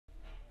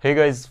Hey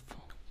guys,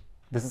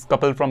 this is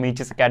Kapil from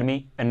ACGIH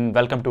Academy and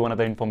welcome to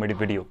another informative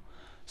video.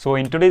 So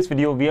in today's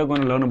video, we are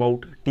going to learn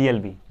about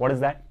TLV. What is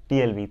that?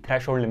 TLV,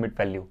 threshold limit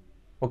value.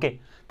 Okay,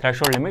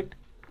 threshold limit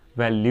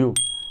value.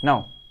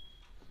 Now,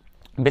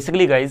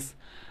 basically guys,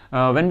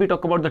 when we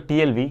talk about the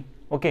TLV,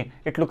 okay,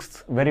 it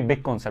looks very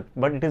big concept,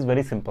 but it is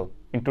very simple.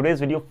 In today's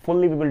video,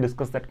 fully we will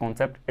discuss that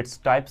concept, its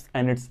types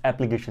and its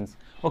applications.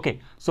 Okay,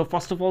 so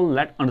first of all,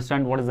 let's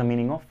understand what is the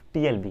meaning of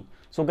TLV.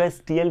 So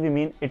guys, TLV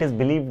mean it is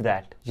believed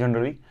that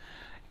generally,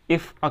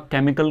 if a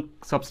chemical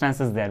substance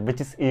is there which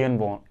is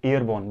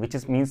airborne, which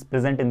is means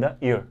present in the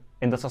air,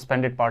 in the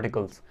suspended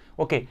particles.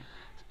 Okay,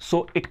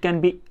 so it can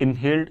be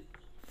inhaled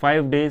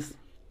 5 days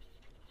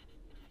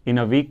in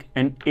a week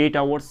and 8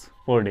 hours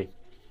per day.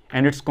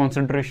 And its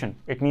concentration,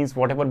 it means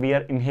whatever we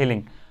are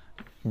inhaling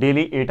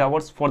daily 8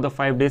 hours for the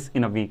 5 days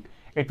in a week,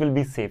 it will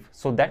be safe.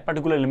 So that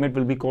particular limit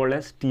will be called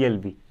as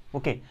TLV.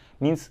 Okay,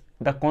 means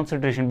the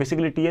concentration,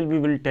 basically TLV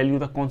will tell you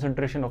the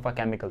concentration of a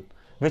chemical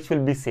which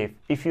will be safe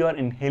if you are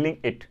inhaling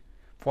it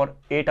for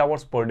 8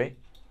 hours per day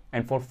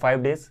and for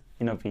 5 days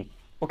in a week.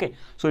 Okay,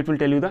 so it will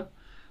tell you the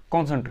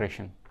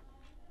concentration.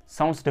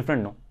 Sounds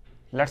different, no?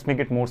 Let's make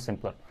it more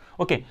simpler.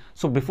 Okay,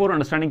 so before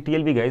understanding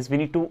TLV guys, we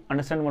need to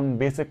understand one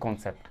basic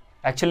concept.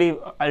 Actually,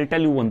 I'll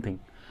tell you one thing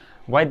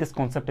why this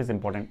concept is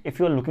important. If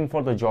you are looking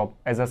for the job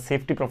as a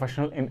safety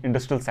professional in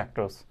industrial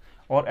sectors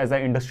or as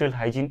an industrial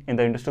hygiene in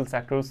the industrial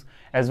sectors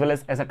as well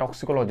as a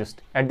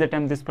toxicologist, at the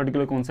time this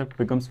particular concept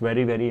becomes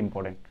very, very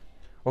important.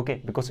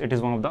 Okay, because it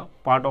is one of the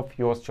part of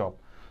your job.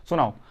 So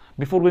now,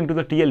 before going to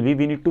the TLV,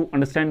 we need to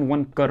understand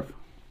one curve.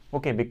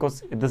 Okay,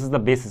 because this is the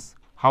basis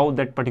how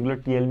that particular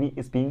TLV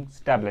is being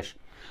established.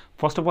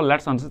 First of all,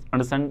 let's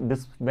understand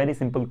this very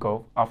simple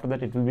curve. After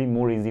that, it will be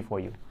more easy for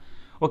you.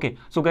 Okay,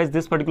 so guys,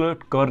 this particular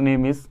curve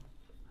name is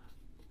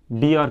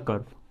DR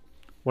curve.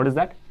 What is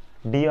that?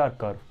 DR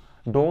curve,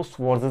 dose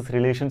versus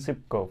relationship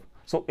curve.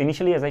 So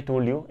initially, as I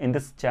told you, in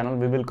this channel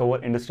we will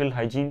cover industrial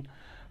hygiene,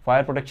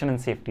 fire protection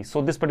and safety.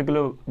 So this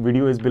particular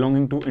video is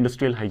belonging to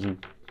industrial hygiene.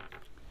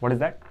 What is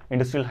that?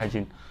 Industrial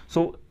hygiene.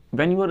 So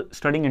when you are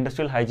studying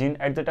industrial hygiene,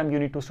 at the time you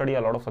need to study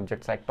a lot of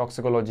subjects like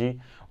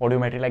toxicology,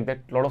 audiometry, like that.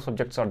 A lot of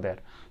subjects are there.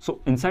 So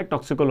inside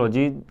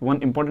toxicology,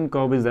 one important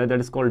curve is there that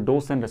is called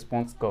dose and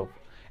response curve.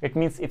 It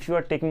means if you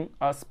are taking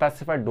a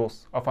specified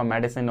dose of a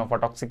medicine, of a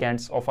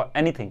toxicants, of a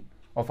anything,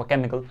 of a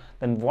chemical,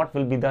 then what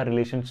will be the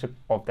relationship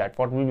of that?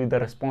 What will be the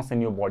response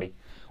in your body?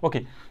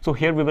 Okay, so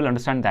here we will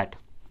understand that.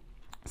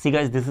 See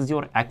guys, this is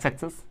your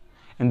x-axis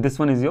and this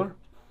one is your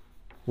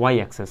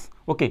y-axis.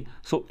 Okay,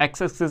 so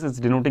x-axis is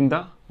denoting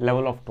the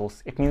level of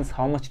dose. It means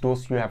how much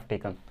dose you have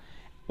taken.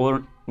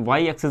 Or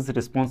y-axis is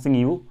responding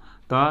you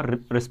the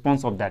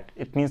response of that.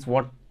 It means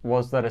what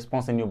was the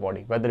response in your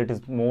body, whether it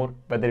is more,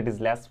 whether it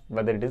is less,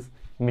 whether it is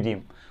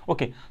medium.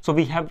 Okay, so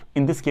we have,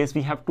 in this case,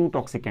 we have two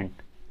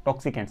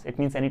toxicants. It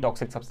means any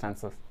toxic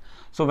substances.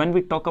 So when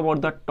we talk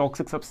about the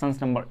toxic substance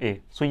number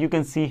A, so you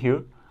can see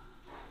here,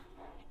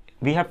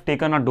 we have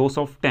taken a dose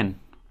of 10.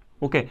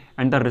 Okay,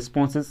 and the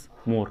response is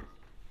more.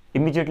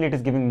 Immediately it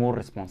is giving more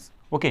response.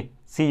 Okay,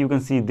 see, you can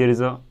see there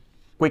is a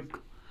quick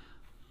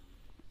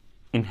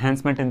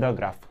enhancement in the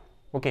graph.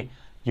 Okay,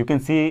 you can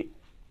see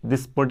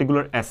this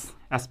particular S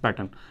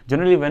pattern.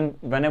 Generally,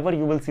 whenever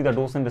you will see the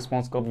dose and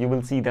response curve, you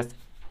will see this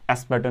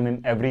S pattern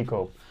in every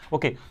curve.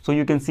 Okay, so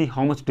you can see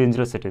how much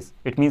dangerous it is.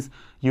 It means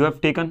you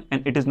have taken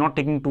and it is not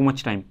taking too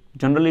much time.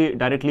 Generally,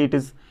 directly it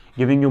is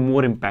giving you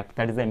more impact.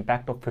 That is the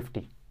impact of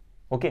 50.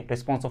 Okay,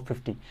 response of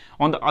 50.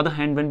 On the other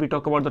hand, when we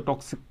talk about the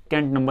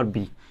toxicant number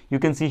B, you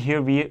can see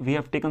here we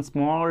have taken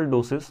small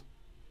doses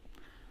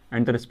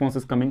and the response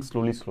is coming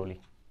slowly.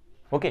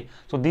 Okay,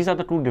 so these are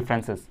the two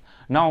differences.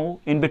 Now,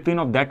 in between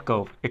of that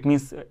curve, it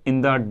means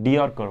in the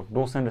DR curve,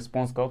 dose and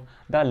response curve,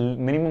 the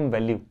minimum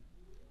value,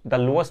 the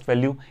lowest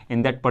value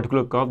in that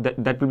particular curve,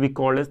 that will be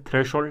called as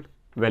threshold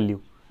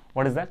value.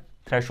 What is that?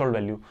 Threshold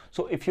value.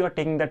 So if you are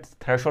taking that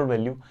threshold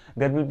value,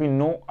 there will be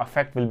no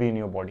effect will be in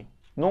your body.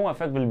 No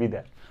effect will be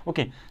there.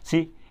 Okay,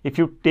 see, if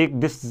you take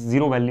this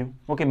zero value,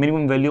 okay,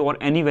 minimum value or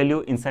any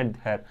value inside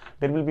here,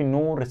 there will be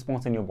no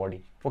response in your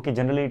body. Okay,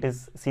 generally it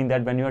is seen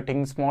that when you are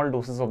taking small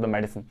doses of the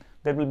medicine,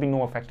 there will be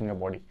no effect in your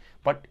body.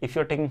 But if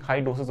you are taking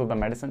high doses of the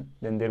medicine,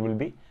 then there will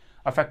be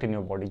effect in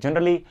your body.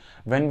 Generally,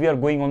 when we are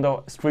going on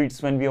the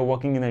streets, when we are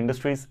working in the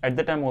industries, at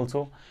the time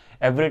also,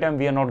 every time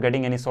we are not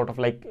getting any sort of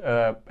like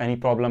any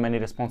problem, any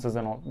responses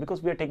and all,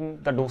 because we are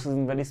taking the doses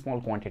in very small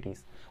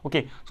quantities.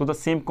 Okay, so the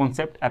same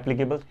concept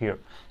applicable here.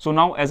 So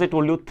now, as I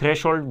told you,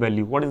 threshold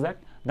value, what is that?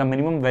 The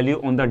minimum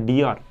value on the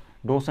DR,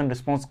 dose and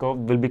response curve,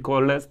 will be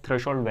called as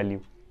threshold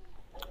value.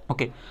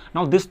 Okay,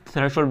 now this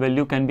threshold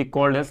value can be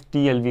called as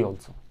TLV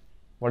also.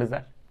 What is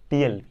that?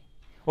 TLV.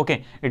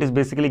 Okay, it is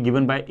basically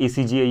given by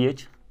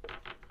ACGIH,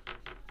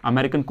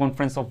 American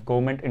Conference of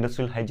Government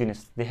Industrial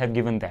Hygienists. They have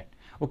given that.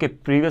 Okay,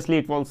 previously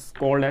it was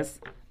called as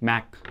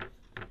MAC.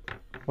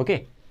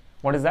 Okay,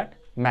 what is that?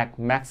 MAC,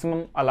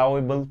 maximum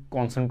allowable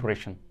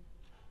concentration.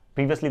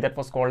 Previously that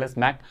was called as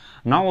MAC.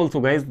 Now also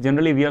guys,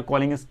 generally we are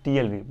calling as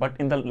TLV, but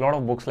in the lot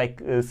of books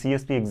like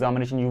CSP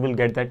examination, you will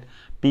get that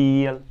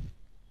PEL,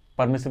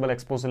 permissible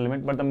exposure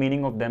limit, but the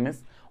meaning of them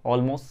is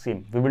almost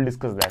same. We will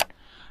discuss that.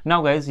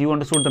 Now guys, you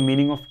understood the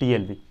meaning of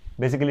TLV.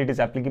 Basically, it is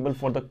applicable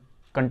for the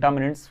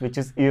contaminants which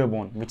is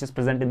airborne, which is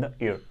present in the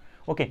air.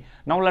 Okay,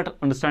 now let's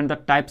understand the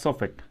types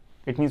of it.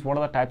 It means what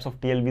are the types of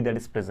TLV that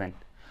is present.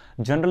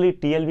 Generally,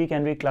 TLV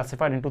can be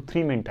classified into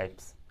three main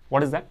types.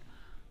 What is that?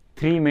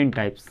 Three main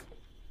types.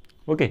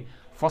 Okay,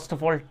 first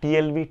of all,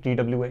 TLV,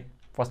 TWA.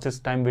 First is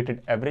time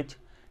weighted average.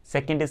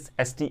 Second is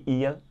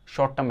STEL,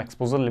 short term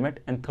exposure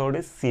limit, and third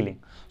is ceiling.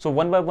 So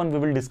one by one we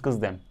will discuss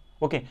them.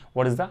 Okay,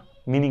 what is the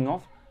meaning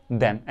of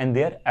them and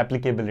their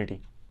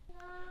applicability.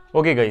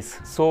 Okay guys,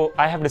 so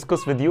I have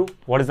discussed with you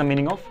what is the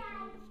meaning of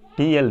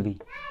TLV.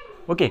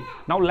 Okay,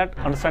 now let's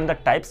understand the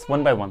types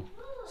one by one.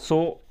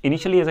 So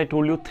initially, as I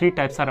told you, three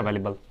types are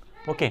available.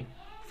 Okay,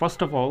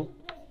 first of all,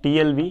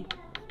 TLV,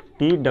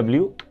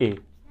 TWA.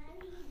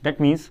 That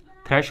means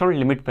threshold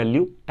limit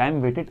value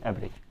time weighted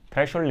average.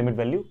 Threshold limit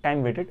value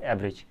time weighted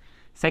average.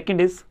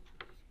 Second is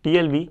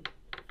TLV,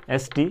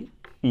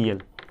 STEL.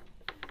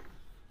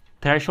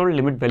 Threshold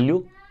limit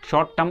value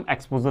short term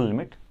exposure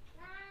limit.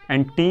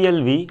 And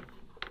TLV,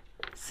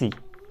 C.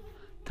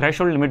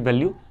 Threshold limit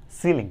value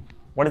ceiling.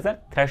 What is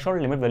that?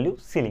 Threshold limit value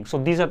ceiling. So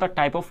these are the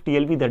type of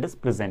TLV that is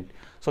present.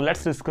 So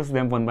let's discuss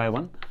them one by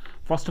one.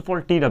 First of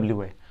all,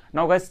 TWA.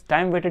 Now guys,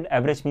 time weighted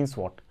average means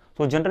what?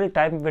 So generally,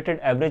 time weighted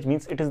average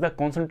means it is the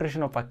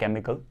concentration of a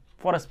chemical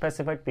for a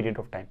specified period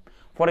of time.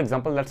 For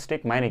example, let's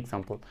take my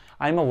example.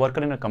 I am a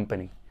worker in a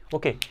company,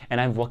 okay,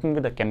 and I am working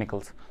with the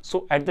chemicals.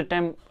 So at the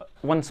time,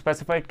 one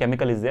specified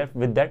chemical is there,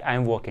 with that I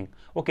am working.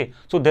 Okay,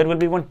 so there will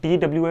be one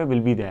TWA will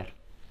be there.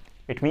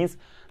 It means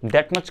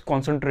that much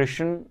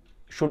concentration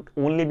should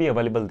only be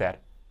available there.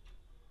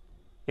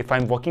 If I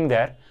am working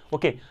there,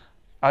 okay,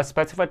 a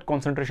specified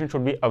concentration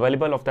should be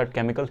available of that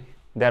chemical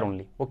there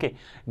only. Okay,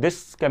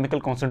 this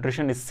chemical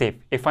concentration is safe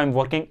if I am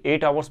working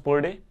 8 hours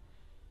per day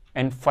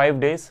and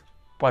 5 days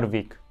per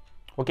week.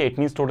 Okay, it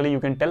means totally you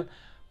can tell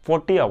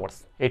 40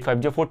 hours. 8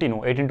 5 is 40,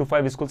 no, 8 into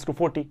 5 is equals to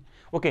 40.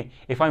 Okay,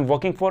 if I am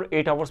working for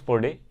 8 hours per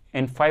day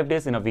and 5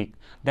 days in a week,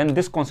 then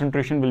this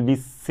concentration will be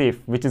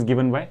safe, which is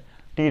given by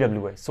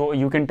TWA. So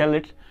you can tell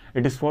it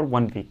is for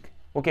 1 week.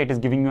 Okay, it is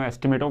giving you an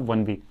estimate of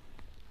 1 week.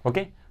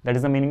 Okay, that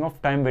is the meaning of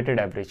time weighted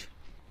average.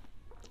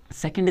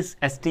 Second is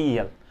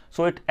STEL.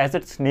 So it, as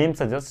its name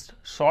suggests,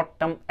 short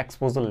term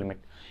exposure limit.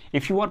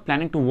 If you are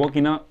planning to work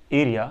in a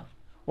area,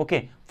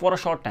 okay, for a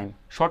short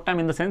time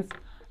in the sense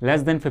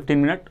less than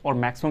 15 minutes or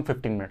maximum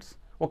 15 minutes,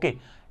 okay,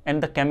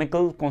 and the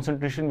chemical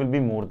concentration will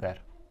be more there,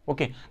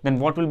 okay, then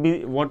what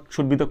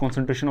should be the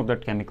concentration of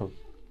that chemical?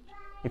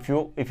 If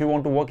you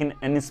want to work in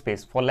any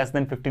space for less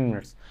than 15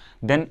 minutes,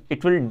 then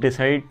it will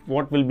decide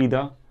what will be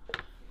the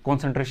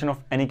concentration of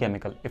any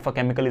chemical, if a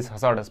chemical is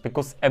hazardous,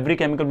 because every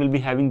chemical will be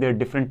having their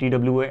different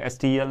TWA,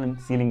 STEL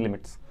and ceiling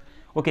limits.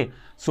 Okay,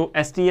 so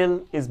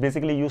STL is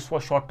basically used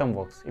for short term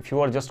works. If you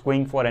are just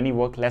going for any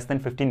work less than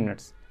 15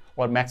 minutes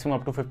or maximum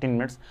up to 15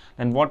 minutes,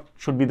 then what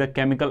should be the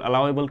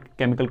allowable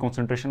chemical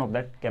concentration of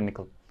that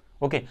chemical?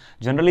 Okay,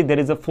 generally there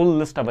is a full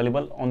list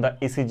available on the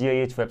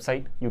ACGIH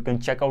website. You can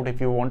check out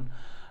if you want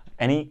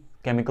any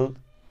chemical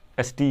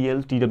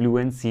STL,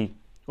 TWA and C.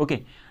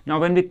 Okay, now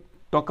when we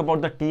talk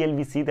about the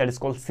TLVC, that is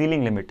called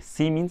ceiling limit.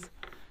 C means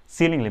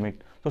ceiling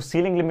limit. So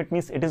ceiling limit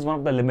means it is one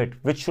of the limit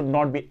which should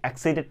not be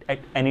exceeded at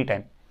any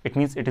time. It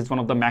means it is one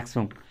of the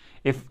maximum.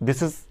 If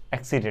this is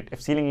exceeded,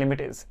 if ceiling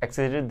limit is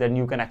exceeded, then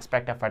you can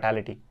expect a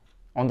fatality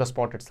on the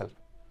spot itself.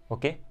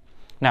 Okay,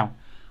 now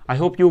I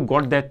hope you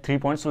got that 3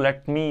 points. So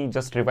let me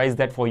just revise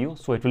that for you,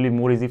 so it will be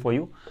more easy for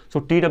you. So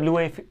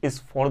TWA is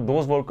for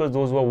those workers,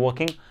 those who are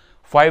working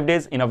 5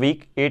 days in a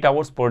week, 8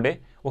 hours per day.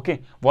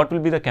 Okay, what will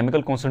be the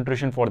chemical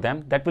concentration for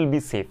them? That will be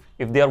safe.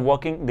 If they are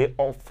working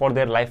for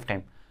their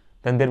lifetime,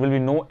 then there will be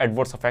no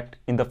adverse effect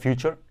in the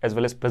future as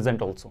well as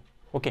present also.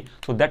 Okay,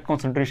 so that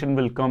concentration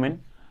will come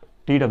in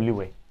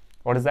TWA.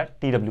 What is that?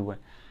 TWA.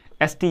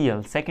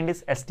 STL, second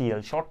is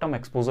STL, short-term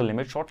exposure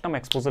limit. Short-term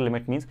exposure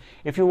limit means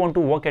if you want to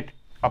work at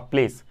a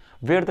place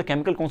where the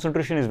chemical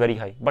concentration is very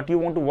high, but you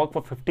want to work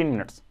for 15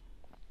 minutes,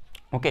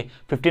 okay,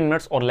 15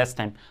 minutes or less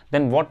time,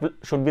 then what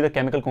should be the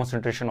chemical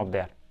concentration of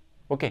there?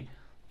 Okay,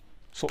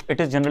 so it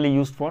is generally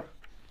used for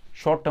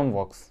short-term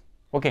works.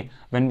 Okay,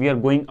 when we are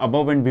going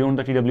above and beyond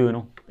the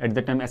TWA, at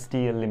the time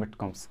STL limit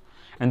comes.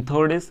 And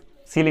third is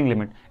ceiling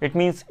limit. It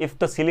means if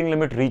the ceiling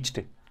limit reached,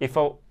 if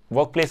a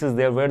workplace is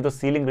there where the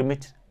ceiling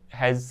limit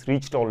has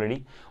reached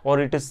already, or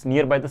it is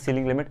nearby the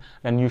ceiling limit,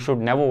 then you should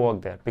never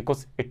work there,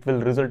 because it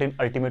will result in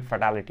ultimate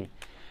fatality.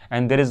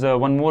 And there is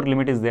one more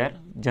limit is there.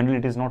 Generally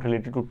it is not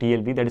related to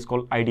TLV, that is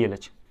called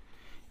IDLH,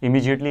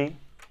 immediately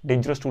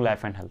dangerous to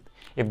life and health.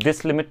 If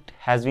this limit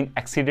has been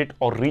exceeded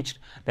or reached,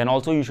 then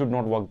also you should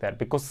not work there,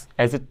 because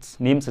as its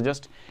name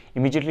suggests,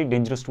 immediately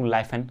dangerous to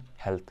life and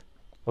health.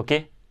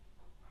 Okay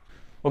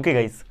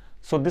guys,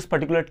 so this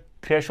particular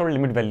threshold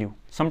limit value,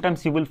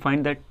 sometimes you will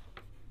find that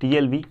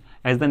TLV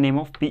as the name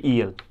of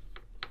PEL,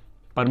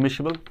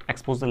 permissible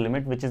exposure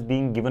limit, which is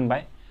being given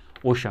by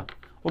OSHA.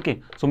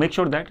 Okay, so make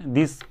sure that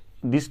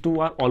these two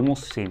are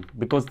almost same,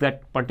 because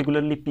that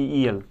particularly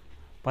PEL,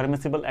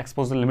 permissible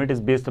exposure limit, is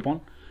based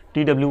upon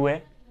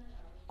TWA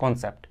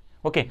concept.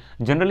 Okay,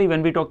 generally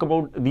when we talk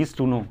about these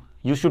two, no,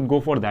 you should go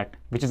for that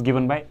which is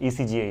given by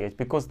ACGIH,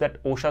 because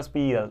that OSHA's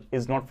PEL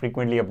is not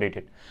frequently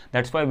updated.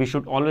 That's why we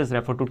should always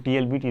refer to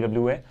TLV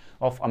TWA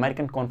of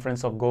American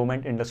Conference of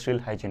Government Industrial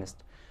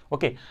Hygienists.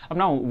 Okay,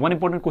 now one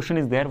important question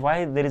is there,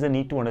 why there is a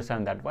need to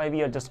understand that, why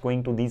we are just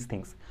going to these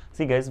things.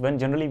 See guys, when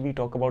generally we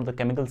talk about the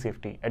chemical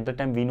safety, at the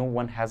time we know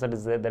one hazard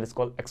is there, that is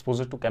called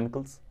exposure to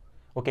chemicals.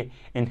 Okay,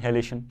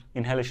 inhalation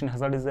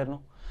hazard is there,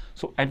 no?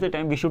 So at the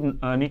time we should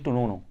need to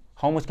know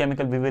how much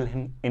chemical we will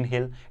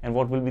inhale and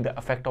what will be the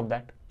effect of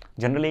that.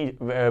 Generally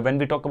when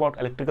we talk about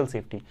electrical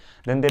safety,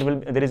 then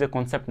there is a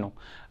concept now,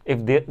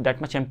 if that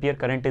much ampere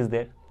current is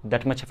there,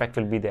 that much effect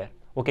will be there.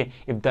 Okay,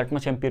 if that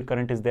much ampere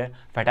current is there,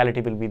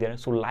 fatality will be there.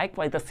 So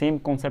likewise the same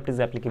concept is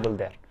applicable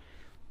there.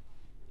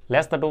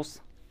 Less the dose,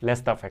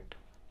 less the effect.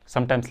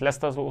 Sometimes less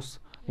the dose,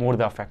 more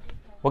the effect.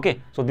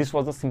 Okay, so this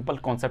was the simple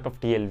concept of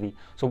TLV.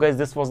 So guys,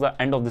 this was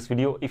the end of this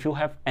video. If you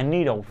have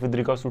any doubt with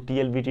regards to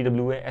TLV,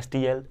 TWA,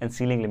 STL and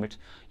ceiling limits,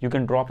 you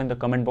can drop in the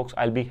comment box.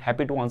 I'll be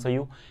happy to answer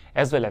you.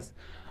 As well as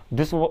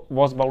this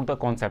was about the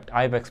concept.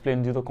 I've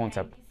explained you the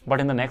concept, but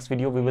in the next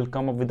video we will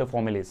come up with the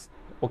formulas.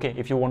 Okay,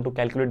 if you want to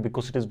calculate,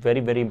 because it is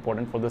very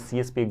important for the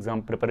CSP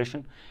exam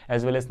preparation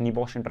as well as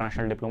NEBOSH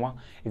International Diploma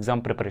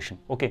exam preparation.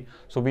 Okay,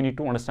 so we need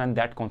to understand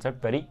that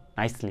concept very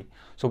nicely.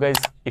 So guys,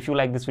 if you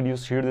like this video,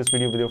 share this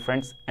video with your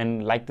friends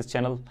and like this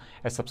channel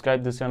and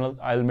subscribe this channel.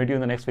 I'll meet you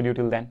in the next video.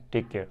 Till then,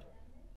 take care.